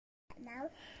now.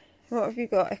 What have you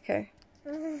got, Echo?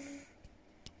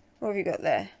 What have you got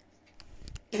there?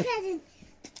 Present.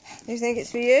 You think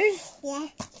it's for you? Yeah.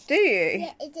 Do you?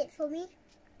 Yeah, is it for me?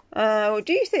 What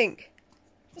do you think?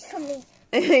 It's for me.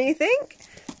 You think?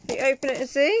 You open it and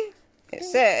see? It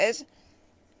says,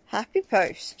 Happy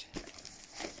Post.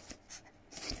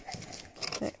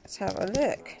 Let's have a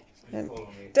look.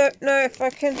 Don't know if I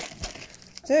can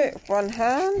do it with one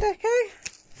hand, Echo.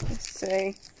 Let's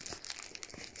see.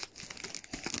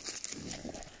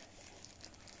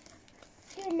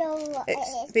 You know what it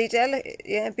is. Be delicate.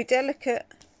 Yeah, be delicate.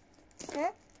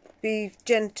 Huh? Be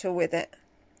gentle with it.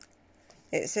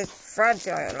 It says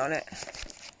fragile on it.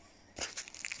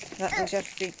 That means you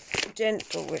have to be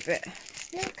gentle with it.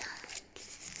 Look.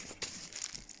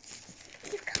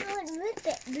 You can't rip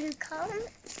it, Blue can't.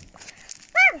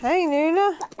 Hey,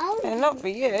 Nuna. But They're not for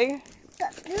you.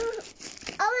 But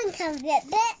Owen can rip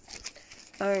it.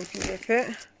 Owen can rip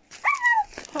it.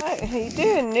 How are you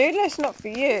doing, Nuna? It's not for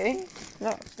you.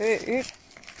 Not food.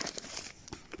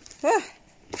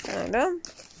 Hold on.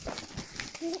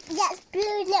 That's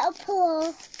Blue little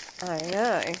paw. I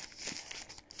know.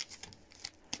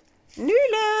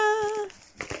 Nula!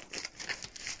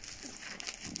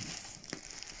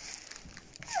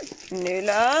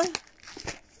 Nula!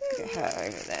 Get her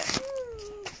over there.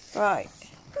 Right.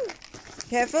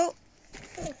 Careful.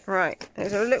 Right.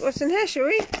 Let's have a look what's in here, shall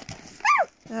we?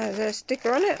 There's a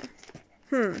sticker on it.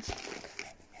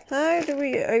 How do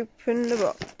we open the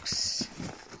box?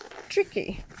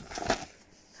 Tricky.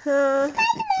 Spider-Man!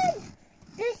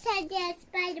 Blue said there's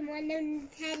Spider-Man on the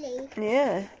telly.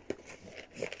 Yeah.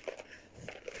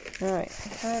 Right,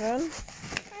 hold on.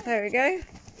 There we go.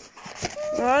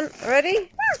 Come on,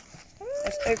 ready?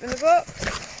 Let's open the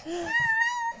box.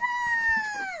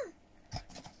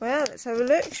 Well, let's have a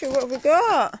look. Show what we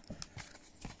got.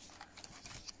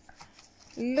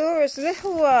 Laura's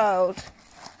Little World.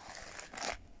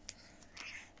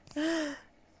 Can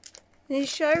you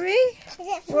show me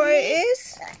what it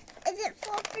is? Is it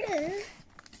for Blue?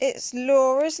 It's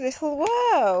Laura's Little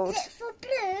World. Is it for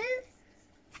Blue?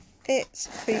 It's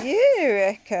for you,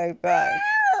 Echo Bug.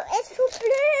 No, it's for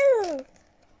Blue.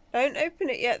 Don't open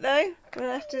it yet, though. We'll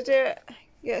have to do it.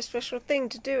 Get a special thing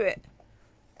to do it.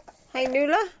 Hey,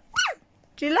 Nula.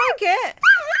 Do you like it?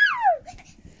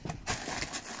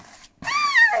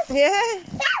 Yeah?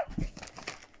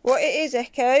 What it is,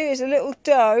 Echo, is a little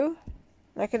dough,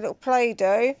 like a little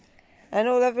Play-Doh, and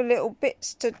all other little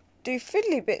bits to do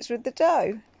fiddly bits with the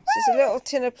dough. So it's a little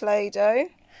tin of Play-Doh.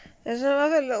 There's some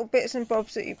other little bits and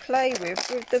bobs that you play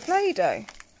with the Play-Doh.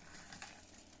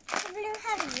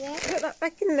 Put that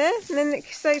back in there, and then it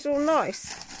stays all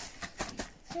nice.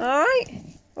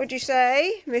 Alright? What'd you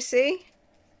say, Missy?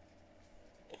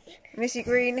 Missy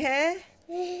green hair?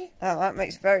 Oh, that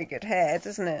makes very good hair,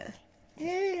 doesn't it?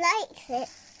 Blue likes it.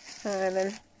 And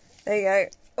then, there you go.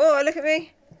 Oh, look at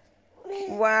me.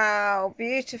 Wow,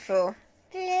 beautiful.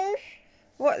 Blue.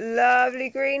 What lovely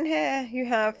green hair you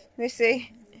have,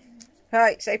 Missy.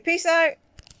 Right, say peace out.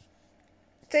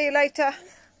 See you later.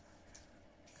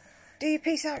 Do your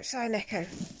peace out sign, Echo.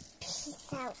 Peace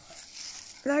out.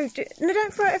 No,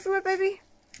 don't throw it everywhere, baby.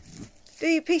 Do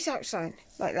your peace out sign,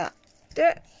 like that. Do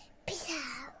it. Peace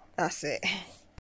out. That's it.